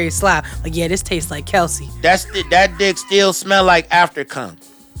secondary slob. Like, yeah, this tastes like Kelsey. That dick still smell like after cum,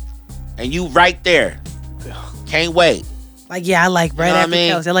 and you right there, can't wait. Like, yeah, I like right know what I after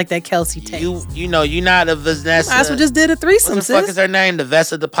mean? Kelsey. I like that Kelsey taste. You know you not a Vanessa. Might as well just did a threesome, What the fuck sis. is her name? The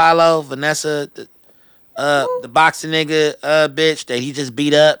Vanessa DePaulo, Vanessa, the boxing nigga, bitch that he just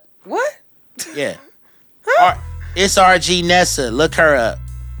beat up. What? Yeah, it's RG Nessa. Look her up.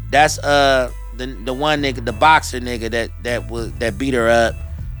 That's the one nigga, the boxer nigga that beat her up,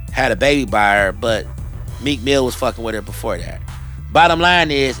 had a baby by her, but Meek Mill was fucking with her before that. Bottom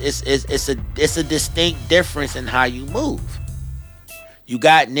line is, it's a distinct difference in how you move. You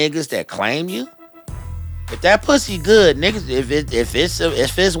got niggas that claim you. If that pussy good, niggas,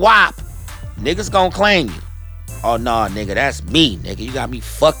 if it's WAP, niggas gonna claim you. Oh nah, nigga, that's me, nigga. You got me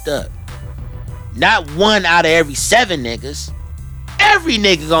fucked up. Not 1 out of every 7 niggas. Every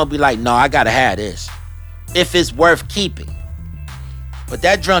nigga gonna be like, no, I gotta have this. If it's worth keeping. But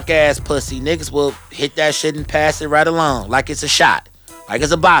that drunk ass pussy, niggas will hit that shit and pass it right along. Like it's a shot. Like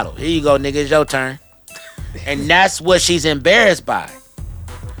it's a bottle. Here you go, nigga, it's your turn. And that's what she's embarrassed by.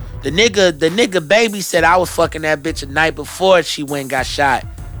 The nigga baby said I was fucking that bitch the night before she went and got shot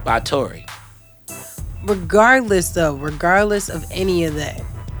by Tory. Regardless of any of that,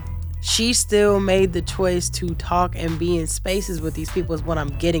 she still made the choice to talk and be in spaces with these people is what I'm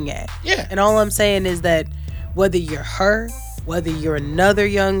getting at. Yeah. And all I'm saying is that whether you're her, whether you're another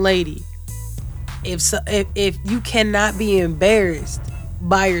young lady, if you cannot be embarrassed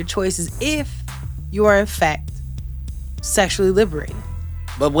by your choices if you are in fact sexually liberated.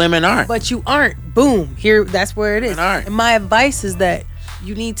 But women aren't. But you aren't. Boom. Here, that's where it is. Women aren't. And my advice is that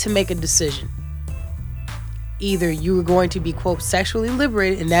you need to make a decision. either you are going to be, quote, sexually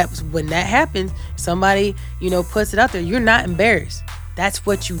liberated, and that's when that happens, somebody, puts it out there, you're not embarrassed. That's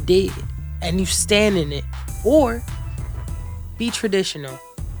what you did, and you stand in it. Or be traditional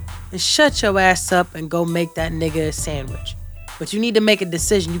and shut your ass up and go make that nigga a sandwich. But you need to make a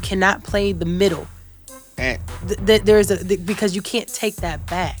decision. You cannot play the middle. Because you can't take that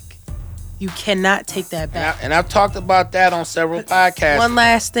back. You cannot take that back. And I've talked about that on several podcasts. One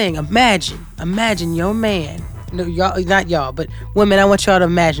last thing. Imagine your man. No, y'all, not y'all, but women. I want y'all to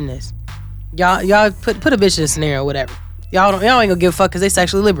imagine this. Y'all put a bitch in a scenario, whatever. Y'all ain't gonna give a fuck because they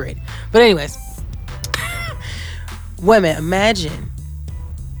sexually liberated. But anyways, women, imagine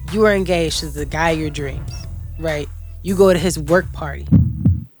you are engaged to the guy of your dreams, right? You go to his work party,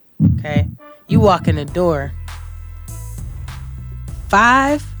 okay? You walk in the door.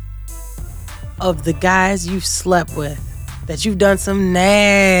 5 of the guys you've slept with, that you've done some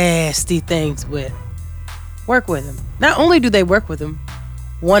nasty things with, work with him. Not only do they work with him,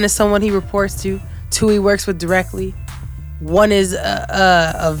 1 is someone he reports to, 2 he works with directly, 1 is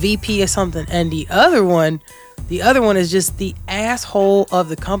a VP or something, and the other one is just the asshole of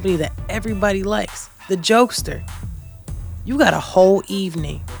the company that everybody likes, the jokester. You got a whole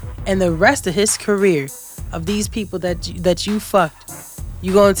evening and the rest of his career of these people that you fucked.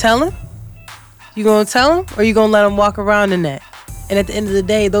 You gonna tell him? You gonna tell him, or you gonna let him walk around in that? And at the end of the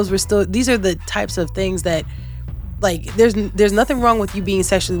day, these are the types of things that, like, there's nothing wrong with you being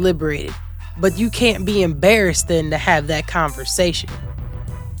sexually liberated, but you can't be embarrassed then to have that conversation.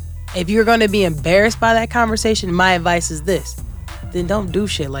 If you're gonna be embarrassed by that conversation, my advice is this: then don't do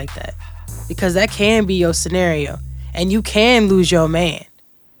shit like that, because that can be your scenario, and you can lose your man.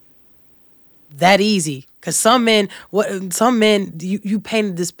 That easy. Cause some men, you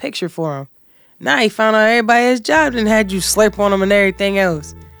painted this picture for them. Now he found out everybody at his job and had you slurp on them and everything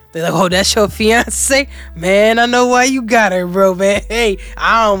else. They're like, oh, that's your fiance? Man, I know why you got her, bro, man. Hey,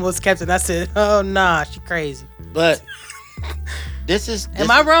 I almost kept it. I said, oh, nah, she crazy. But this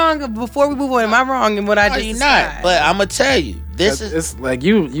am I wrong? Before we move on, am I wrong in what I just described? Not, but I'm going to tell you. It's like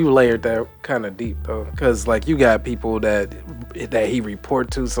you layered that kind of deep, though. Because, like, you got people that he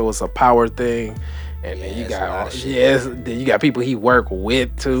report to, so it's a power thing. And then you got people he work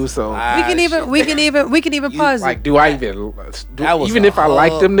with too. So we can even pause. Like, do I even if I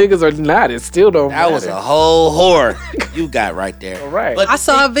like them niggas or not? It still don't matter. That was a whole whore you got right there. Right. But I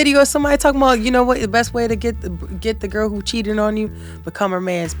saw a video of somebody talking about, you know what, the best way to get the girl who cheated on you, become her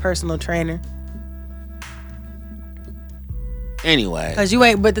man's personal trainer. Anyway, because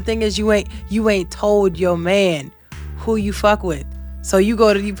but the thing is, you ain't told your man who you fuck with. So you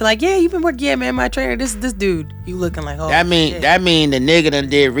be like, yeah, you been working, yeah, man, my trainer, this dude. You looking like, oh, that mean the nigga done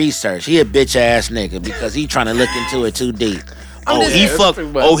did research. He a bitch ass nigga because he trying to look into it too deep. He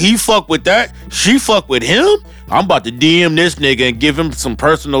fuck with that. She fuck with him. I'm about to DM this nigga and give him some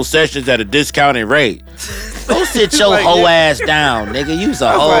personal sessions at a discounted rate. Go sit your whole ass down, nigga. You's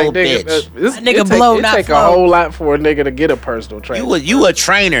a whole bitch. It take a whole lot for a nigga to get a personal trainer. You a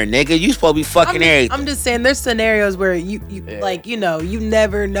trainer, nigga. You supposed to be fucking everything. I'm just saying, there's scenarios where you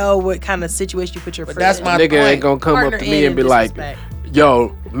never know what kind of situation you put your friend in. That's my nigga point. Ain't gonna come up to me and be like,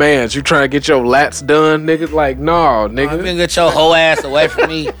 yo, man, you trying to get your lats done, nigga? Like, no, nigga. You gonna get your whole ass away from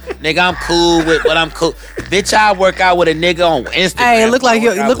me, nigga. I'm cool with what I'm cool. Bitch, I work out with a nigga on Instagram. Hey, it look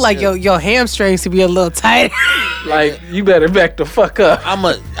like your hamstrings to be a little tight. Like, you better back the fuck up.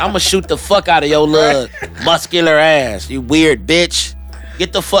 I'ma shoot the fuck out of your little muscular ass, you weird bitch.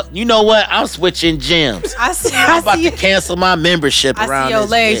 Get the fuck. You know what? I'm switching gyms. I'm about to cancel my membership around this. I see your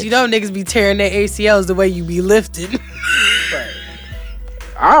legs. Bitch. You know niggas be tearing their ACLs the way you be lifted. Right.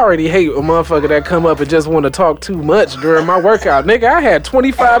 I already hate a motherfucker that come up and just want to talk too much during my workout. Nigga, I had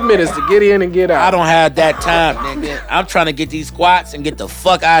 25 minutes to get in and get out. I don't have that time, nigga. I'm trying to get these squats and get the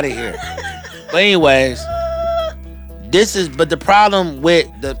fuck out of here. But anyways, the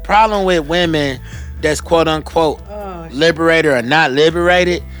problem with women that's quote unquote liberated or not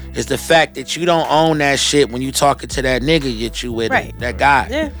liberated is the fact that you don't own that shit when you talking to that nigga that you with, right. That guy.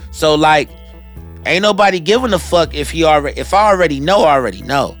 Yeah. So like, ain't nobody giving a fuck if I already know.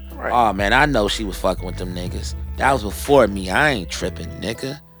 Right. Oh man, I know she was fucking with them niggas. That was before me. I ain't tripping,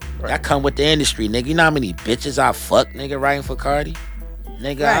 nigga. Right. I come with the industry, nigga. You know how many bitches I fuck, nigga, writing for Cardi?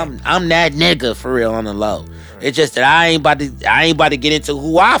 Nigga, right. I'm that nigga for real on the low. Right. It's just that I ain't about to get into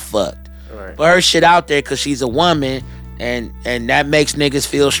who I fucked. Right. But her shit out there because she's a woman and that makes niggas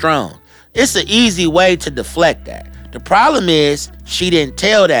feel strong. It's an easy way to deflect that. The problem is she didn't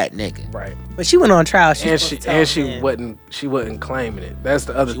tell that nigga. Right. But she went on trial. She wasn't claiming it. That's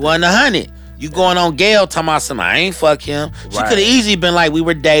the other thing. She wasn't 100. You going on Gail talking about something, I ain't fuck him. She Right. could have easily been like, we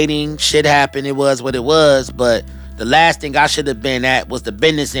were dating, shit happened, it was what it was, but the last thing I should have been at was the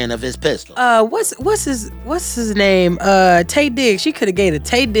business end of his pistol. What's his name? Tay Diggs. She could have gave a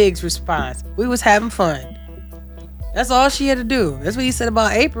Tay Diggs response. We was having fun. That's all she had to do. That's what he said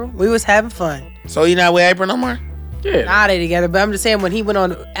about April. We was having fun. So you not with April no more? Yeah. Nah, they together. But I'm just saying, when he went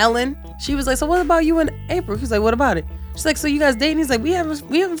on Ellen, she was like, "So what about you and April?" He's like, "What about it?" She's like, "So you guys dating?" He's like, "We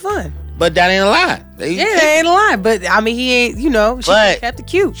having fun." But that ain't a lie. Yeah, that ain't a lie. But I mean, he ain't. You know, she But- kept it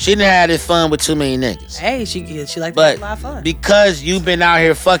cute. She done had his fun with too many niggas. Hey, she liked to But have a lot of fun. because you've been out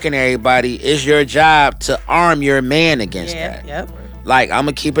here fucking everybody, it's your job to arm your man against that. Yep. Like, I'm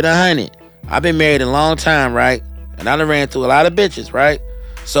gonna keep it 100. I've been married a long time, right? And I done ran through a lot of bitches, right?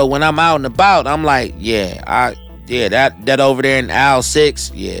 So when I'm out and about, I'm like, that over there in aisle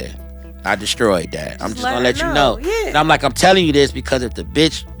 6, I destroyed that. I'm just let gonna her let you know. know. Yeah. And I'm like, I'm telling you this because if the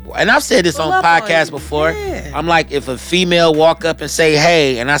bitch, and I've said this Pull on up on podcasts you. before. Yeah. I'm like, if a female walk up and say,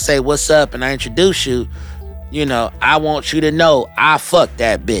 hey, and I say, what's up, and I introduce you, you know, I want you to know I fucked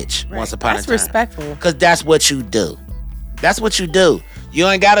that bitch once upon a That's time. respectful. Because that's what you do. That's what you do. You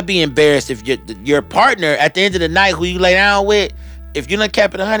ain't got to be embarrassed if your partner, at the end of the night, who you lay down with, if you done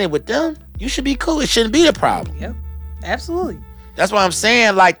kept it 100 with them, you should be cool. It shouldn't be a problem. Yep. Absolutely. That's why I'm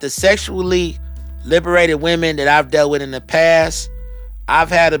saying, like, the sexually liberated women that I've dealt with in the past, I've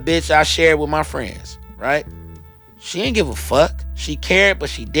had a bitch I shared with my friends, right? She didn't give a fuck. She cared, but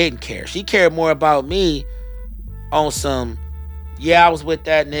she didn't care. She cared more about me on some, I was with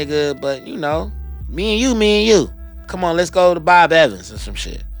that nigga, but, you know, me and you. Come on, let's go to Bob Evans and some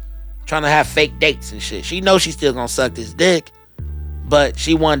shit. Trying to have fake dates and shit. She knows she's still gonna suck this dick, but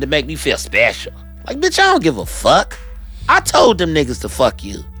she wanted to make me feel special. Like, bitch, I don't give a fuck. I told them niggas to fuck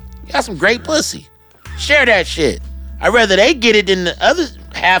you. You got some great pussy. Share that shit. I'd rather they get it than the other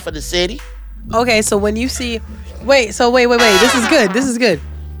half of the city. Okay, so when you see, wait. This is good.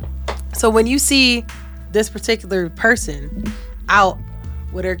 So when you see this particular person out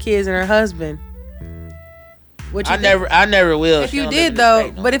with her kids and her husband, what you think? I never will. If She you don't did live in the though,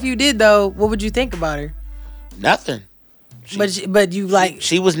 state no but if you did though, what would you think about her? Nothing. But you like,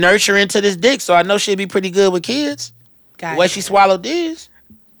 She was nurturing to this dick, so I know she'd be pretty good with kids. The way she swallowed this.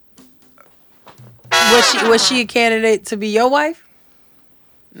 was she a candidate to be your wife?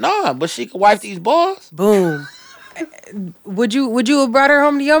 Nah, but she could wife these boys. Boom. Would you have brought her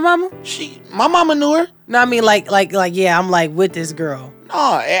home to your mama? My mama knew her. No, I mean like yeah, I'm like with this girl. No,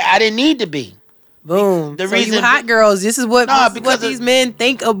 I didn't need to be. Boom. The so reason- you hot girls, this is what these men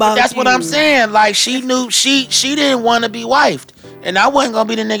think about. That's what I'm saying. Like, she knew she didn't want to be wifed, and I wasn't gonna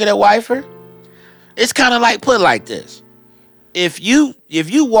be the nigga that wife her. It's kind of like, put it like this: if you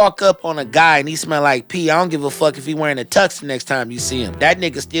walk up on a guy and he smell like pee, I don't give a fuck if he wearing a tux the next time you see him. That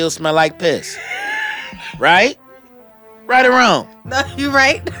nigga still smell like piss, right? Right or wrong? No, you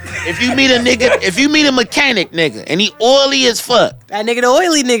right. If you meet a mechanic nigga and he oily as fuck, That nigga the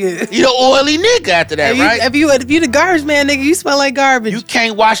oily nigga. he the oily nigga after that, right? If you the garbage man nigga, you smell like garbage. You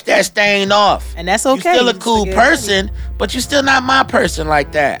can't wash that stain off. And that's okay. You're still a You cool still get person, but you're still not my person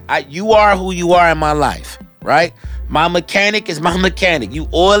like that. You are who you are in my life, right? My mechanic is my mechanic. You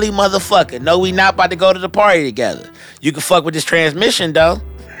oily motherfucker. No, we not about to go to the party together. You can fuck with this transmission, though.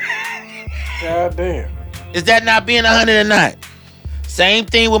 God damn. Is that not being 100 or not? Same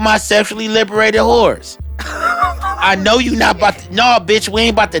thing with my sexually liberated whores. I know you not about to, no, bitch, we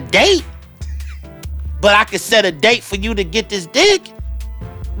ain't about to date. But I could set a date for you to get this dick.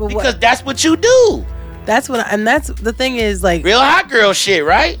 Because that's what you do. That's the thing is, like, Real hot girl shit,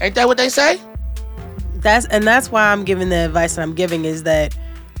 right? Ain't that what they say? That's why I'm giving the advice that I'm giving is that,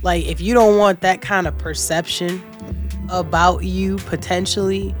 like, if you don't want that kind of perception about you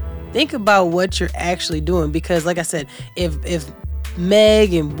potentially, think about what you're actually doing. Because like I said, if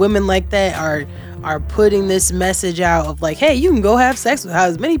Meg and women like that are putting this message out of like, hey, you can go have sex with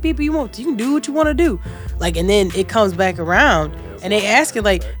as many people you want. You can do what you want to do. Like, and then it comes back around and they ask her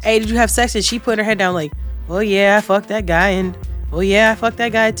like, hey, did you have sex? And she put her head down like, well, yeah, I fucked that guy. And well, yeah, I fucked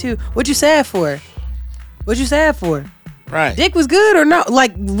that guy too. What you sad for? What you sad for? Right. Dick was good or not?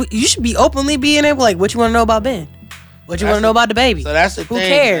 Like, you should be openly being able, like, what you want to know about Ben? What you want to know about the baby? So that's the Who thing,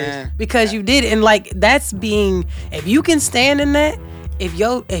 cares? man. Because you did it. And like, that's being, if you can stand in that, if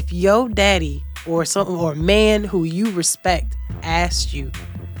your daddy or man who you respect asked you,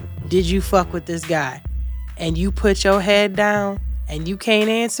 did you fuck with this guy? And you put your head down and you can't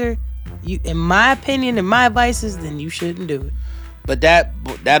answer, you, in my opinion, and my advice is, then you shouldn't do it. But that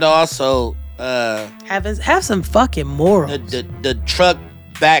also Have some fucking morals. the truck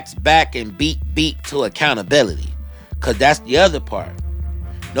backs back and beat to accountability. Cause that's the other part.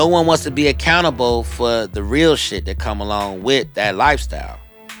 No one wants to be accountable for the real shit that come along with that lifestyle.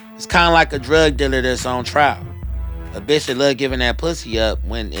 It's kind of like a drug dealer that's on trial. A bitch that love giving that pussy up,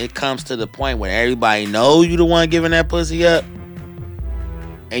 when it comes to the point where everybody know you the one giving that pussy up,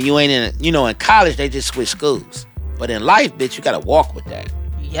 and you ain't in college they just switch schools. But in life, bitch, you gotta walk with that.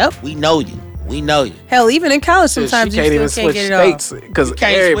 Yep. We know you. We know you. Hell, even in college, sometimes she you can't still even can't switch get it off. states because You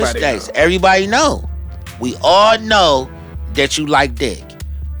can't switch states. Everybody know. We all know that you like dick.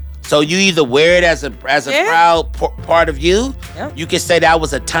 So you either wear it as a proud part of you. Yep. You can say that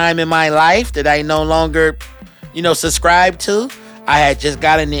was a time in my life that I no longer, subscribe to. I had just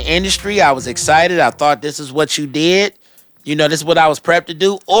got in the industry. I was excited. I thought this is what you did. This is what I was prepped to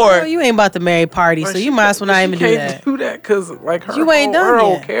do. Or Well, you ain't about to marry party, so you might as well not even do that. Do that because like her, You ain't done her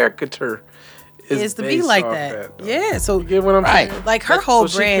whole yet. caricature Is to be based like off that. though. Yeah, so You get what I'm Right. saying? like her But- whole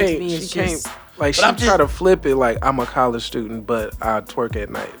so brand to she me can't- is she can't- just Like But I'm she try to flip it like I'm a college student, but I twerk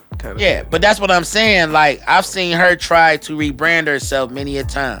at night. Kind of. yeah, but that's what I'm saying. Like, I've seen her try to rebrand herself many a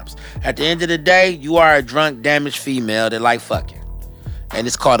times. At the end of the day, you are a drunk, damaged female that like fucking. And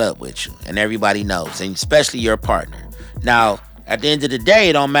it's caught up with you. And everybody knows. And especially your partner. Now, at the end of the day,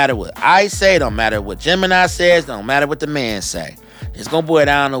 it don't matter what I say. It don't matter what Gemini says. It don't matter what the man say. It's going to boil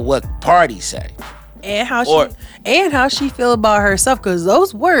down to what party say. and how Or- she feel about herself, because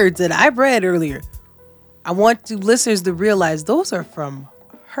those words that I read earlier, I want listeners to realize those are from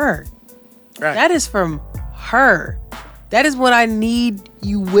her. Right. That is from her. That is what I need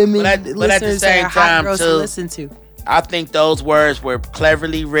you women, But at the listeners, same that are hot time, girls to too, listen to. I think those words were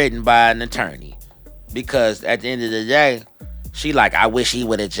cleverly written by an attorney. Because at the end of the day, she like, I wish he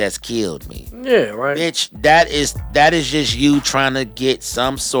would have just killed me. Yeah, like Bitch, that is just you trying to get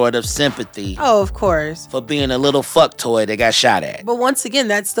some sort of sympathy Oh, of course. for being a little fuck toy that got shot at. But once again,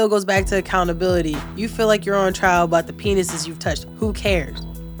 that still goes back to accountability. You feel like you're on trial about the penises you've touched. Who cares?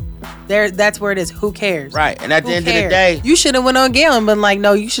 That's where it is. Who cares? Right. And at the Who end of the cares? day, You should have went on Gail and been like,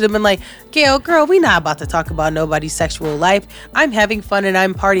 no, you should have been like, Gail, girl, we not about to talk about nobody's sexual life. I'm having fun and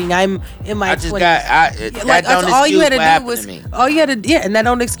I'm partying. I'm in my I just 20s. that Like, don't that's all you excuse had to what do happened was to me. and that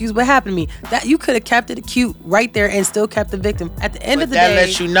don't excuse what happened to me. That you could have kept it cute right there and still kept the victim. At the end But of the that day,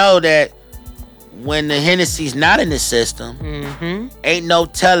 lets you know that when the Hennessy's not in the system, Mm-hmm. ain't no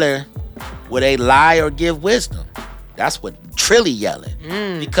teller will they lie or give wisdom. That's what Trilly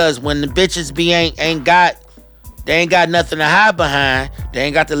yelling. Because when the bitches ain't got nothing to hide behind, they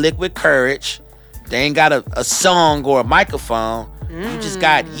ain't got the liquid courage, they ain't got a song or a microphone, you just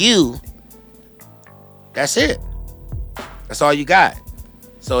got you. That's it. That's all you got.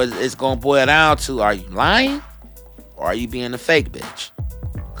 So it's gonna boil down to, are you lying or are you being a fake bitch?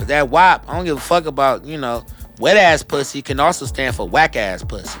 Cause that WAP, I don't give a fuck about, wet ass pussy can also stand for whack ass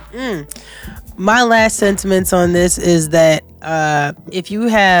pussy. my last sentiments on this is that if you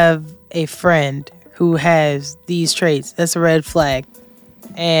have a friend who has these traits, that's a red flag.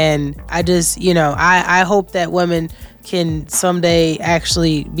 And I just, I hope that women can someday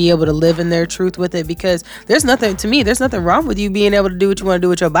actually be able to live in their truth with it, because there's nothing wrong with you being able to do what you want to do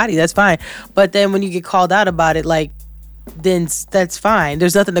with your body. That's fine. But then when you get called out about it, like, then that's fine.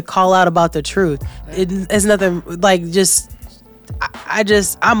 There's nothing to call out about the truth. It's nothing like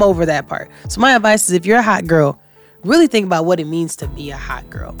I'm over that part. So my advice is, if you're a hot girl, really think about what it means to be a hot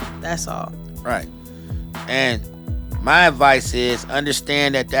girl. That's all. Right. And my advice is,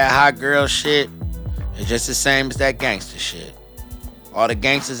 understand that hot girl shit is just the same as that gangster shit. All the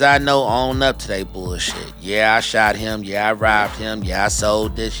gangsters I know own up to their bullshit. Yeah, I shot him. Yeah, I robbed him. Yeah, I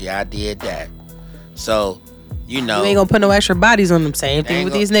sold this. Yeah, I did that. So, You ain't gonna put no extra bodies on them. Same thing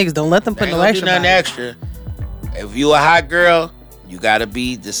with these niggas. Don't let them put ain't no gonna extra do nothing bodies. extra. If you a hot girl, you gotta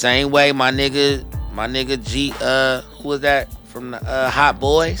be the same way my nigga G, who was that from the Hot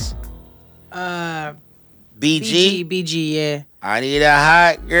Boys? BG. BG, yeah. I need a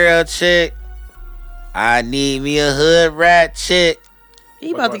hot girl chick. I need me a hood rat chick.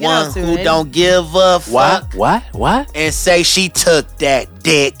 He about to get One out soon. who ain't he? don't give a fuck What? and say she took that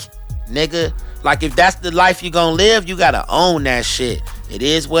dick. Nigga, like, if that's the life you gonna live, you gotta own that shit. It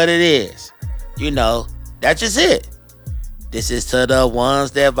is what it is. That's just it. This is to the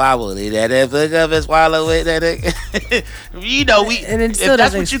ones that bobble it, that pick up and swallow it. And it If still that's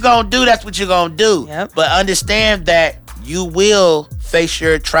doesn't- what you gonna do, that's what you gonna do. Yep. But understand that you will face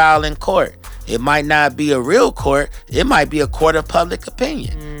your trial in court. It might not be a real court. It might be a court of public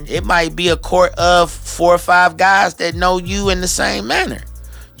opinion. It might be a court of 4 or 5 guys that know you in the same manner.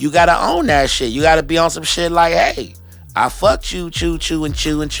 You gotta own that shit. You gotta be on some shit like, hey, I fucked you, chew, and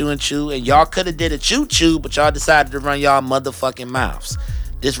chew, and chew, and chew, and y'all could have did a chew, but y'all decided to run y'all motherfucking mouths.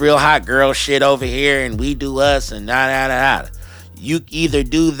 This real hot girl shit over here, and we do us, and nah. You either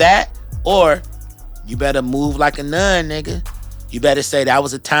do that or you better move like a nun, nigga. You better say that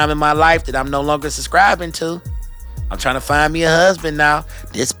was a time in my life that I'm no longer subscribing to. I'm trying to find me a husband now.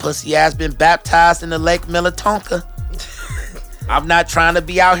 This pussy ass been baptized in the Lake Minnetonka. I'm not trying to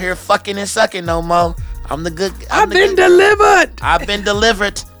be out here fucking and sucking no more. I've been delivered. I've been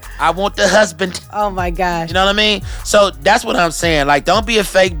delivered. I want the husband. Oh my gosh. You know what I mean? So that's what I'm saying. Like, don't be a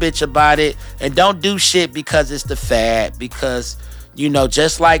fake bitch about it, and don't do shit because it's the fad. Because, you know,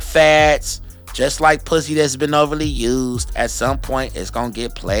 just like fads, just like pussy that's been overly used, at some point it's gonna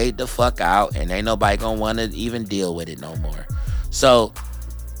get played the fuck out, and ain't nobody gonna want to even deal with it no more. So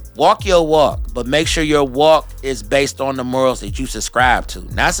walk your walk, but make sure your walk is based on the morals that you subscribe to,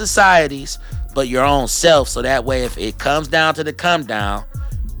 not society's, but your own self. So that way, if it comes down to the come down,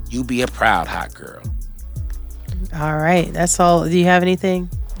 you be a proud hot girl. All right, that's all. Do you have anything?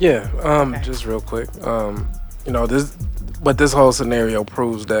 Yeah, just real quick. You know, this whole scenario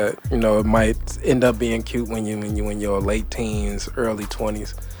proves that, you know, it might end up being cute when you in your late teens, early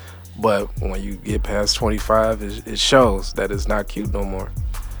 20s, but when you get past 25, it shows that it's not cute no more.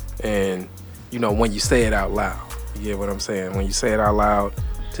 And, you know, when you say it out loud, you get what I'm saying? When you say it out loud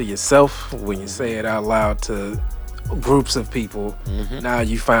to yourself, when you say it out loud to groups of people, now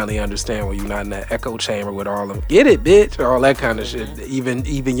you finally understand when you're not in that echo chamber with all them get it bitch, or all that kind of shit.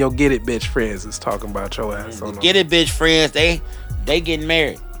 Even your get it bitch friends is talking about your ass. On Get it bitch friends, they getting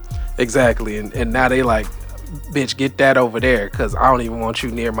married. Exactly, and now they like, bitch, get that over there, because I don't even want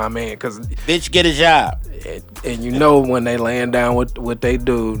you near my man, because Bitch, get a job. and you know when they laying down with what they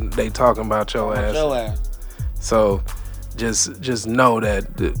do, they talking about your ass. Your ass. So just know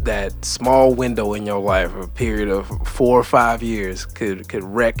that small window in your life, a period of 4 or 5 years, could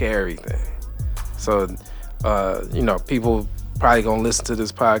wreck everything. So you know, people probably gonna listen to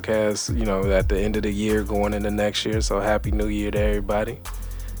this podcast, you know, at the end of the year going into next year. So happy new year to everybody.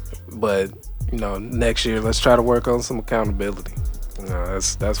 But, you know, next year let's try to work on some accountability. You know,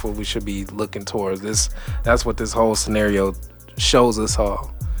 that's what we should be looking towards. That's what this whole scenario shows us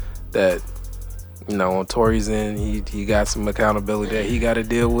all, that, you know, on Tori's end, he got some accountability that he got to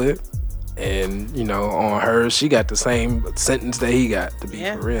deal with, and, you know, on her, she got the same sentence that he got, to be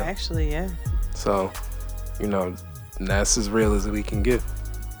for real. Actually, yeah. So, you know, that's as real as we can get.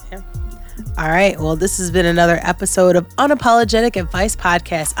 Yeah. All right. Well, this has been another episode of Unapologetic Advice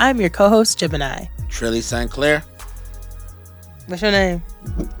Podcast. I'm your co-host, Gemini. Trilly St. Clair. What's your name?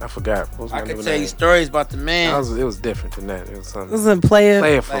 I forgot. What was my I can name? tell you stories about the man. It was different than that. It was something. This is Play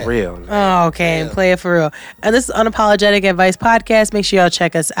It For real. Man. Oh, okay. And Play It For Real. And this is Unapologetic Advice Podcast. Make sure y'all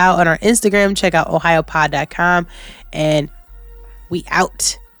check us out on our Instagram. Check out ohiopod.com. And we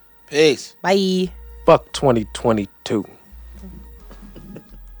out. Peace. Bye. Fuck 2022.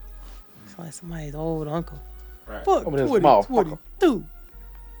 It's like somebody's old uncle. Right. Fuck Over this motherfucker. 2022.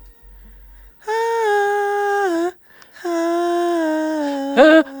 Ah, ah, ah,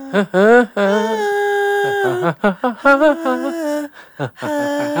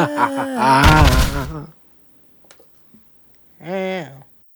 ah. Damn.